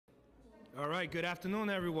All right, good afternoon,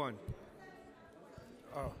 everyone.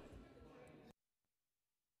 Oh.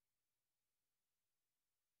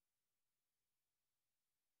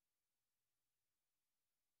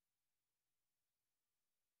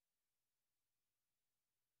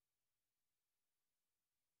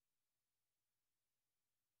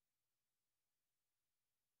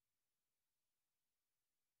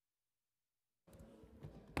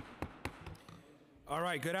 All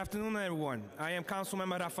right, good afternoon, everyone. I am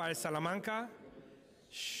Councilmember Rafael Salamanca.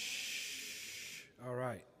 Shh. All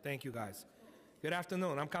right, thank you, guys. Good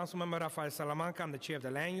afternoon. I'm Councilmember Rafael Salamanca. I'm the chair of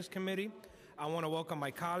the Land Use Committee. I want to welcome my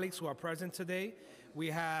colleagues who are present today. We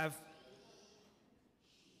have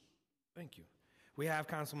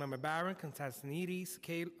Councilmember Barron, Constantinides,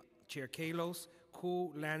 Chair Kalos,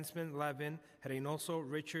 Cool, Landsman, Levin, Reynoso,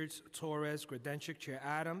 Richards, Torres, Grodenchik, Chair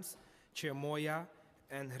Adams, Chair Moya,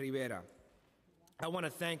 and Rivera. I want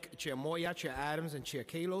to thank Chair Moya, Chair Adams, and Chair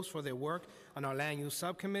Kalos for their work on our land use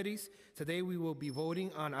subcommittees. Today we will be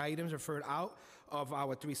voting on items referred out of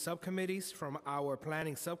our three subcommittees. From our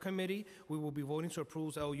planning subcommittee, we will be voting to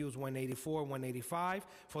approve LUs 184 and 185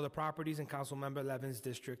 for the properties in Councilmember Levin's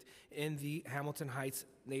district in the Hamilton Heights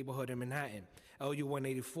neighborhood in Manhattan. LU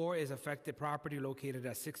 184 is affected property located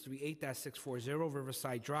at 638-640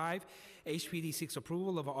 Riverside Drive. HPD seeks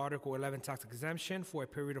approval of Article 11 tax exemption for a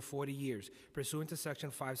period of 40 years, pursuant to Section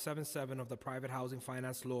 577 of the Private Housing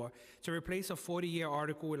Finance Law, to replace a 40-year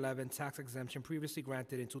Article 11 tax exemption previously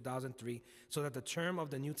granted in 2003, so that the term of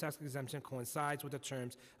the new tax exemption coincides with the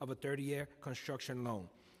terms of a 30-year construction loan.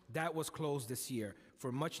 That was closed this year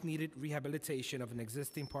for much-needed rehabilitation of an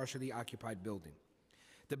existing partially occupied building.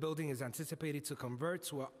 The building is anticipated to convert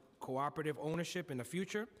to a cooperative ownership in the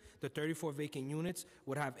future. The 34 vacant units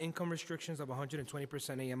would have income restrictions of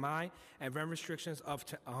 120% AMI and rent restrictions of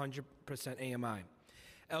 100% AMI.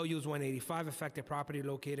 LUs 185 affected property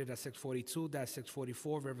located at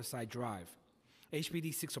 642-644 Riverside Drive.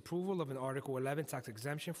 HPD seeks approval of an Article 11 tax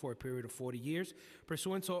exemption for a period of 40 years,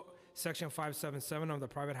 pursuant to Section 577 of the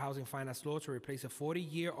Private Housing Finance Law, to replace a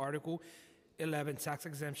 40-year Article 11 tax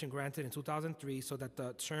exemption granted in 2003, so that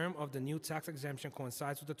the term of the new tax exemption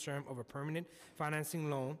coincides with the term of a permanent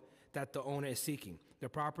financing loan that the owner is seeking. The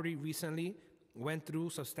property recently went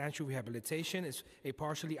through substantial rehabilitation. It's a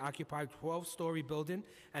partially occupied 12-story building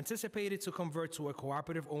anticipated to convert to a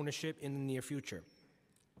cooperative ownership in the near future.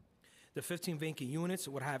 The 15 vacant units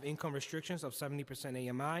would have income restrictions of 70%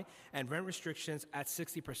 AMI and rent restrictions at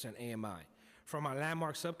 60% AMI. From our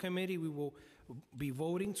landmark subcommittee, we will be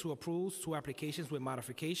voting to approve two applications with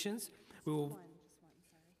modifications. We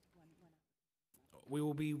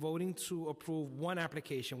will be voting to approve one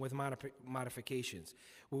application with modifications.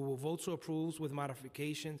 We will vote to approve with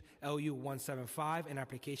modifications LU 175, an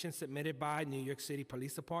application submitted by New York City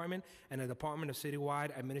Police Department and the Department of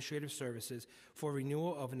Citywide Administrative Services for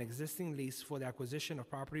renewal of an existing lease for the acquisition of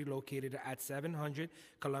property located at 700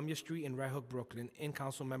 Columbia Street in Red Hook, Brooklyn, in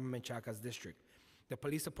Councilmember Menchaca's district. The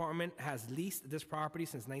police department has leased this property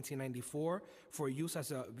since 1994 for use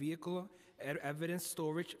as a vehicle evidence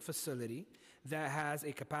storage facility that has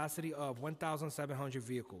a capacity of 1,700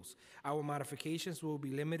 vehicles. Our modifications will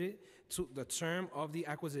be limited to the term of the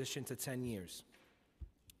acquisition to 10 years.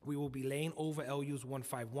 We will be laying over LUs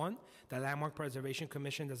 151, the Landmark Preservation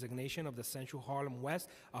Commission designation of the Central Harlem West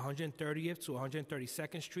 130th to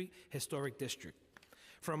 132nd Street Historic District.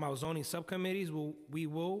 From our zoning subcommittees, we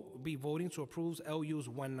will be voting to approve LUs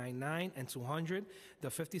 199 and 200,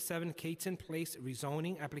 the 57 Caton Place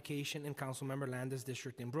rezoning application in Councilmember Lander's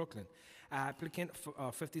district in Brooklyn. Applicant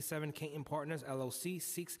 57 Caton Partners LLC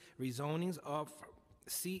seeks rezonings of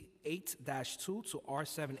C8-2 to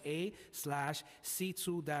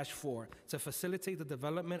R7A/C2-4 to facilitate the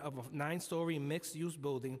development of a 9-story mixed-use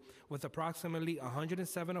building with approximately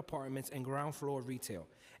 107 apartments and ground floor retail.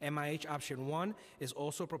 MIH option 1 is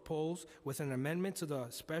also proposed with an amendment to the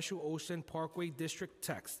Special Ocean Parkway District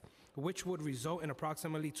text, which would result in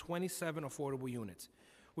approximately 27 affordable units.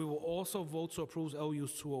 We will also vote to approve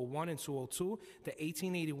LUs 201 and 202, the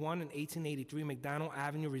 1881 and 1883 McDonald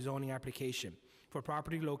Avenue rezoning application for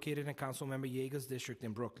property located in Councilmember Yeager's district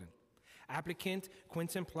in Brooklyn. Applicant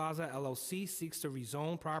Quinton Plaza LLC seeks to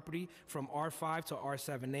rezone property from R5 to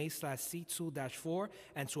R7A/C2-4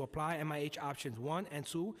 and to apply MIH options 1 and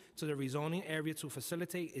 2 to the rezoning area to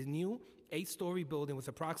facilitate a new 8-story building with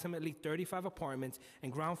approximately 35 apartments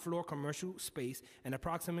and ground floor commercial space and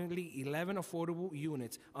approximately 11 affordable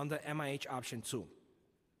units under MIH option 2.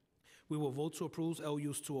 We will vote to approve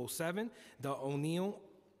LUs 207, the O'Neill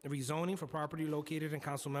rezoning for property located in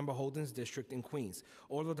Councilmember Holden's district in Queens.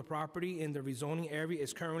 Although the property in the rezoning area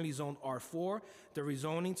is currently zoned R4, the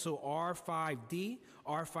rezoning to R5D,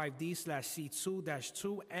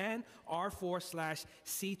 R5D/C2-2, and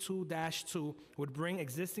R4/C2-2 would bring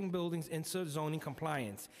existing buildings into zoning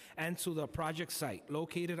compliance and to the project site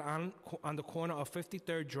located on the corner of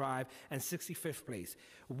 53rd Drive and 65th Place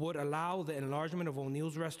would allow the enlargement of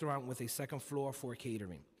O'Neill's Restaurant with a second floor for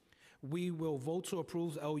catering. We will vote to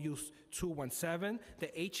approve LU 217, the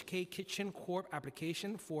HK Kitchen Corp.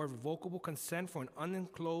 application for revocable consent for an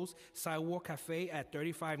unenclosed sidewalk cafe at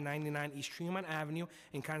 3599 East Tremont Avenue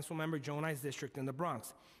in Councilmember Joni's district in the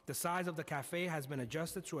Bronx. The size of the cafe has been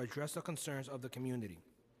adjusted to address the concerns of the community.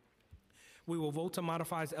 We will vote to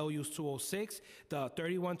modify LU 206, the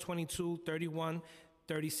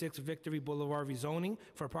 3136 Victory Boulevard rezoning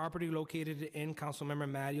for property located in Councilmember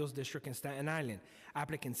Mattio's district in Staten Island.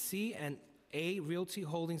 Applicant C and A Realty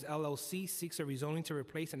Holdings LLC seeks a rezoning to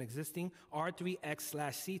replace an existing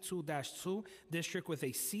R3X/C2-2 district with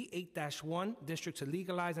a C8-1 district to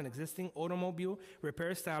legalize an existing automobile repair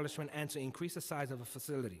establishment and to increase the size of the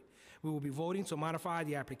facility. We will be voting to modify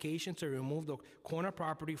the application to remove the corner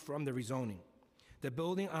property from the rezoning. The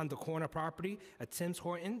building on the corner property at Tim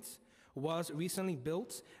Hortons was recently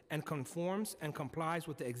built and conforms and complies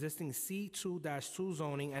with the existing C2-2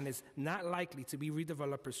 zoning and is not likely to be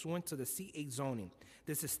redeveloped pursuant to the C8 zoning.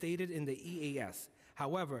 This is stated in the EAS.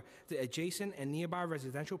 However, the adjacent and nearby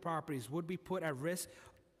residential properties would be put at risk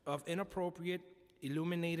of inappropriate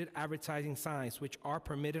illuminated advertising signs which are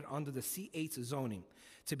permitted under the C8 zoning.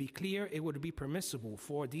 To be clear, it would be permissible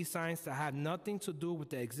for these signs to have nothing to do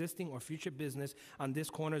with the existing or future business on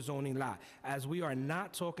this corner zoning lot, as we are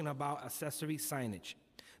not talking about accessory signage.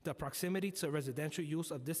 The proximity to residential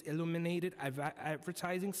use of this illuminated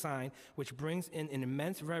advertising sign, which brings in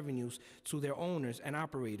immense revenues to their owners and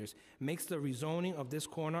operators, makes the rezoning of this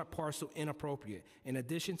corner parcel inappropriate, in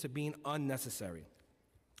addition to being unnecessary.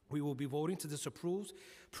 We will be voting to disapprove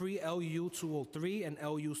pre-LU 203 and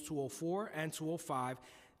LUs 204 and 205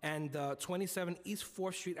 and the 27 East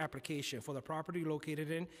 4th Street application for the property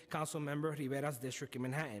located in Councilmember Rivera's district in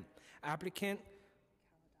Manhattan. Applicant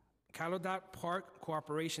Caledot Park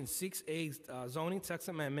Corporation seeks a zoning text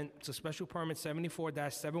amendment to special permit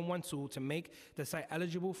 74-712 to make the site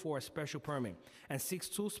eligible for a special permit, and seeks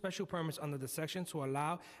 2 special permits under the section to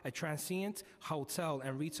allow a transient hotel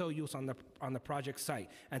and retail use on the project site,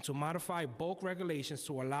 and to modify bulk regulations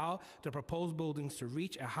to allow the proposed buildings to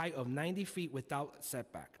reach a height of 90 feet without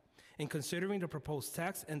setback. In considering the proposed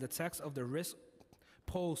text and the text of the risk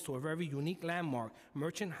posed to a very unique landmark,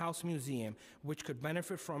 Merchant House Museum, which could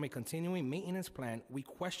benefit from a continuing maintenance plan, we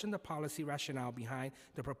question the policy rationale behind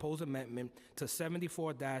the proposed amendment to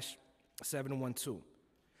 74-712.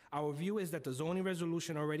 Our view is that the zoning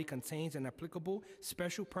resolution already contains an applicable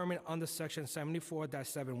special permit under section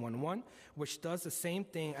 74-711, which does the same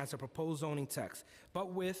thing as the proposed zoning text,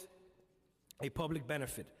 but with a public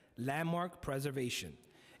benefit, landmark preservation.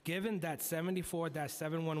 Given that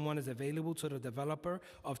 74-711 is available to the developer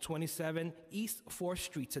of 27 East 4th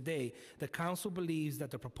Street today, the council believes that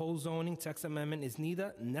the proposed zoning text amendment is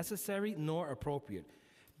neither necessary nor appropriate.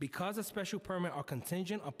 Because a special permit are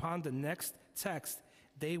contingent upon the next text,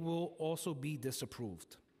 they will also be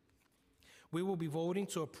disapproved. We will be voting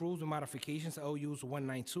to approve the modifications to LUs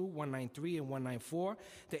 192, 193, and 194,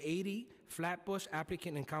 the 80 Flatbush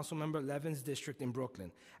applicant in Councilmember Levin's district in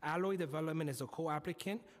Brooklyn. Alloy Development is a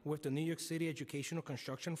co-applicant with the New York City Educational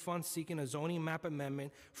Construction Fund seeking a zoning map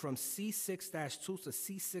amendment from C6-2 to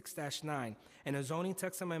C6-9 and a zoning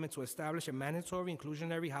text amendment to establish a mandatory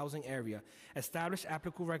inclusionary housing area, establish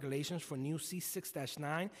applicable regulations for new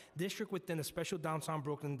C6-9 district within the special downtown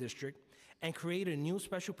Brooklyn district, and create a new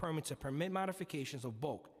special permit to permit modifications of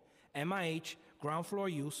bulk, MIH, ground floor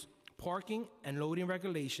use, parking, and loading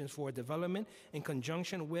regulations for development in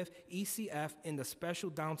conjunction with ECF in the special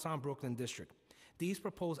downtown Brooklyn district. These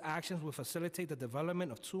proposed actions will facilitate the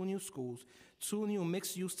development of 2 new schools, 2 new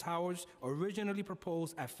mixed-use towers originally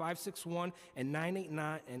proposed at 561 and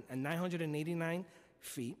 989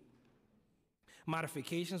 feet.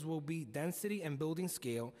 Modifications will be density and building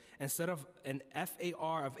scale. Instead of an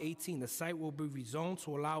FAR of 18, the site will be rezoned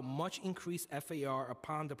to allow much increased FAR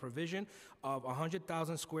upon the provision of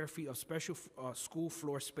 100,000 square feet of special school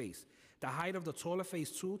floor space. The height of the taller Phase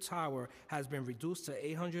 2 tower has been reduced to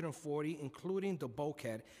 840, including the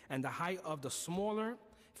bulkhead, and the height of the smaller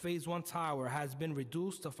Phase 1 tower has been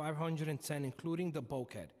reduced to 510, including the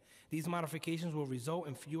bulkhead. These modifications will result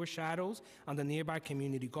in fewer shadows on the nearby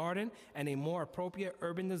community garden and a more appropriate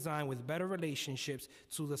urban design with better relationships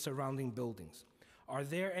to the surrounding buildings. Are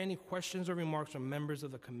there any questions or remarks from members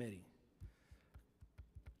of the committee?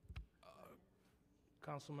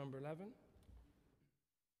 Councilmember Levin?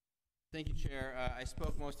 Thank you, Chair. I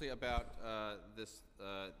spoke mostly about this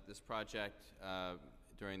project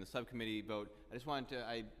during the subcommittee vote.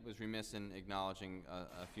 I was remiss in acknowledging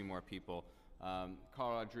a few more people.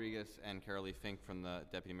 Carl Rodriguez and Carolee Fink from the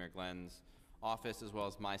Deputy Mayor Glenn's office, as well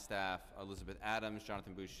as my staff, Elizabeth Adams,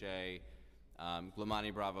 Jonathan Boucher,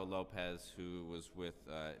 Glamani Bravo Lopez, who was with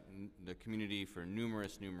the community for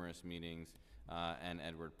numerous meetings, and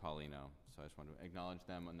Edward Paulino. So I just want to acknowledge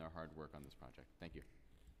them and their hard work on this project. Thank you.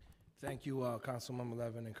 Thank you, Councilmember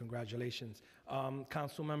Levin, and congratulations.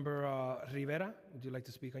 Councilmember Rivera, would you like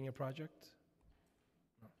to speak on your project?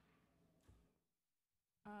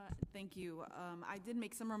 Thank you. I did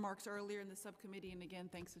make some remarks earlier in the subcommittee, and again,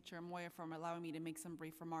 thanks to Chair Moya for allowing me to make some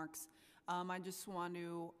brief remarks. I just want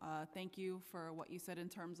to thank you for what you said in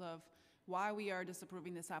terms of why we are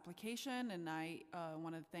disapproving this application, and I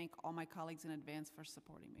want to thank all my colleagues in advance for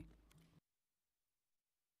supporting me.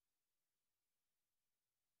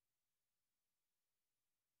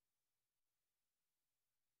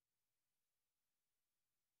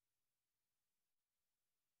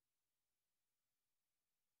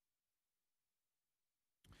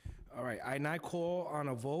 All right, I now call on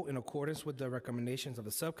a vote in accordance with the recommendations of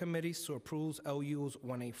the subcommittees to approve LUs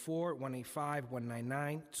 184, 185,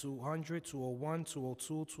 199, 200, 201,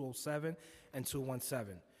 202, 207, and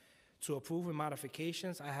 217. To approve with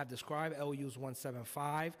modifications, I have described LUs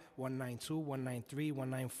 175, 192, 193,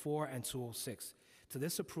 194, and 206. To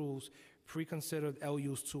disapprove, pre-considered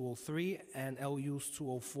LUs 203 and LUs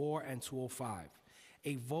 204 and 205.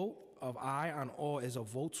 A vote of aye on all is a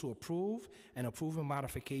vote to approve and approve of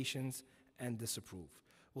modifications and disapprove.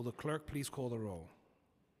 Will the clerk please call the roll?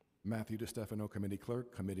 Matthew DiStefano, Committee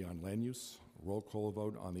Clerk, Committee on Land Use. Roll call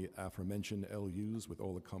vote on the aforementioned LUs with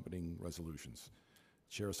all accompanying resolutions.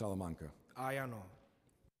 Chair Salamanca. Aye on all.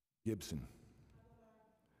 Gibson.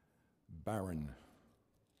 Barron.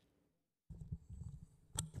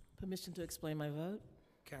 Permission to explain my vote?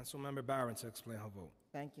 Councilmember Barron to explain her vote.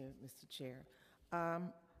 Thank you, Mr. Chair.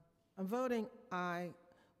 I'm voting aye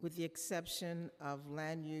with the exception of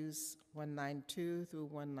land use 192 through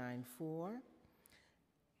 194.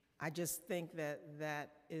 I just think that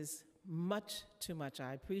is much too much.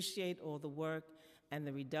 I appreciate all the work and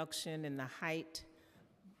the reduction in the height,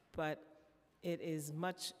 but it is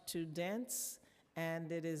much too dense,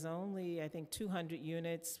 and it is only, I think, 200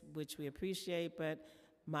 units, which we appreciate, but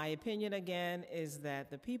my opinion, again, is that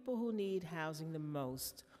the people who need housing the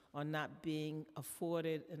most are not being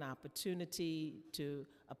afforded an opportunity to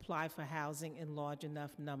apply for housing in large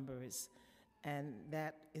enough numbers. And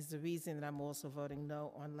that is the reason that I'm also voting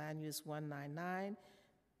no on land use 199,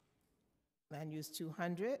 land use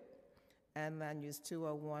 200, and land use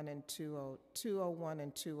 201 and 201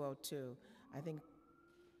 and 202. I think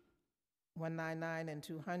 199 and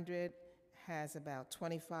 200 has about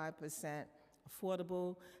 25%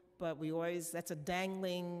 affordable, but we always, that's a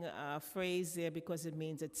dangling phrase there because it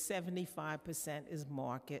means that 75% is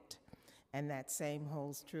market. And that same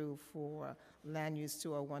holds true for land use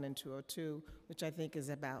 201 and 202, which I think is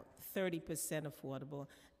about 30% affordable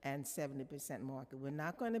and 70% market. We're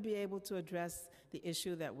not going to be able to address the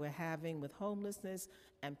issue that we're having with homelessness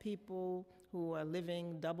and people who are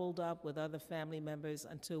living doubled up with other family members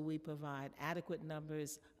until we provide adequate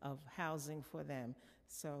numbers of housing for them.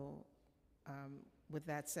 So with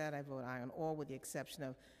that said, I vote aye on all with the exception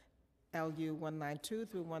of LU 192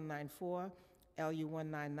 through 194, LU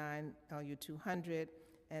 199, LU 200,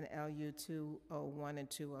 and LU 201 and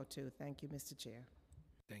 202. Thank you, Mr. Chair.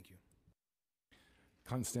 Thank you.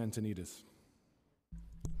 Constantinides.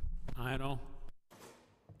 Aye on all.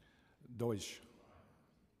 Deutsch.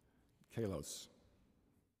 Kalos.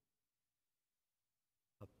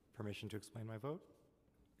 Permission to explain my vote?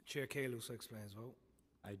 Chair Kalos explains vote.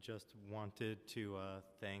 I just wanted to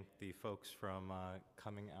thank the folks from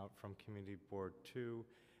coming out from Community Board 2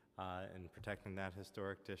 and protecting that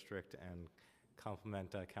historic district, and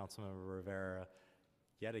compliment Councilmember Rivera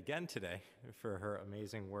yet again today for her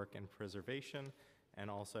amazing work in preservation. And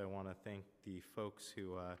also I want to thank the folks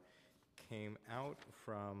who came out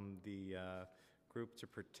from the group to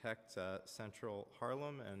protect Central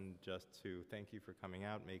Harlem, and just to thank you for coming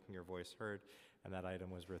out, making your voice heard, and that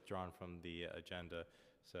item was withdrawn from the agenda.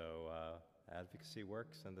 So advocacy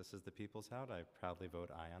works, and this is the people's house. I proudly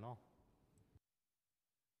vote aye on all.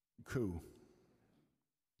 Koo.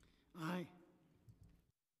 Aye.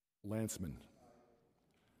 Lanceman.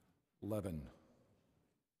 Levin.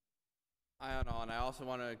 Aye on all, and I also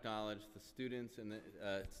want to acknowledge the students and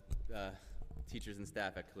the teachers and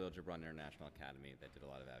staff at Khalil Gibran International Academy that did a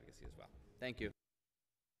lot of advocacy as well. Thank you.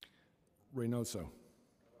 Reynoso.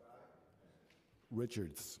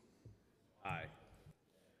 Richards. Aye.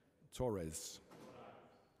 Torres.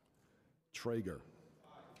 Traeger.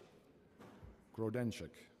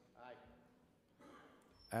 Grodenchik.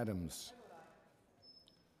 Adams.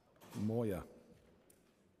 Moya.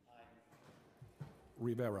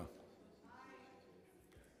 Rivera.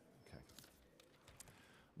 Okay.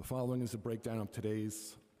 The following is a breakdown of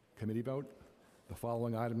today's committee vote. The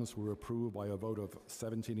following items were approved by a vote of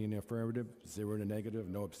 17 in the affirmative, 0 in the negative,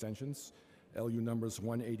 no abstentions. LU numbers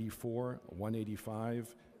 184,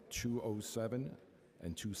 185, 207,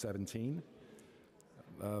 and 217.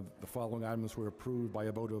 The following items were approved by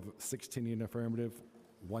a vote of 16 in the affirmative,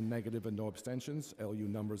 1 negative, and no abstentions. LU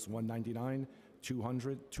numbers 199,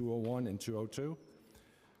 200, 201, and 202.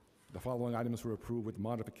 The following items were approved with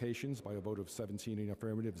modifications by a vote of 17 in the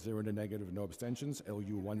affirmative, 0 in the negative, no abstentions.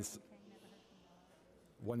 LU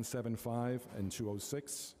 175 and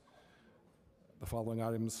 206. The following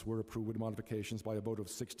items were approved with modifications by a vote of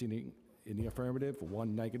 16 in the affirmative,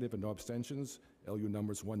 1 negative, and no abstentions. LU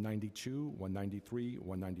numbers 192, 193,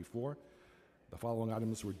 194. The following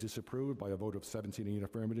items were disapproved by a vote of 17 in the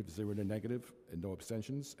affirmative, 0 in the negative, and no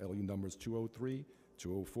abstentions. LU numbers 203,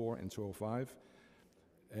 204, and 205.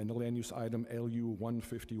 And the land use item LU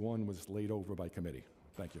 151 was laid over by committee.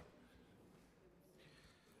 Thank you.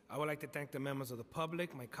 I would like to thank the members of the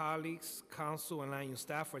public, my colleagues, council, and land use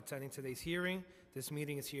staff for attending today's hearing. This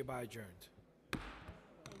meeting is hereby adjourned.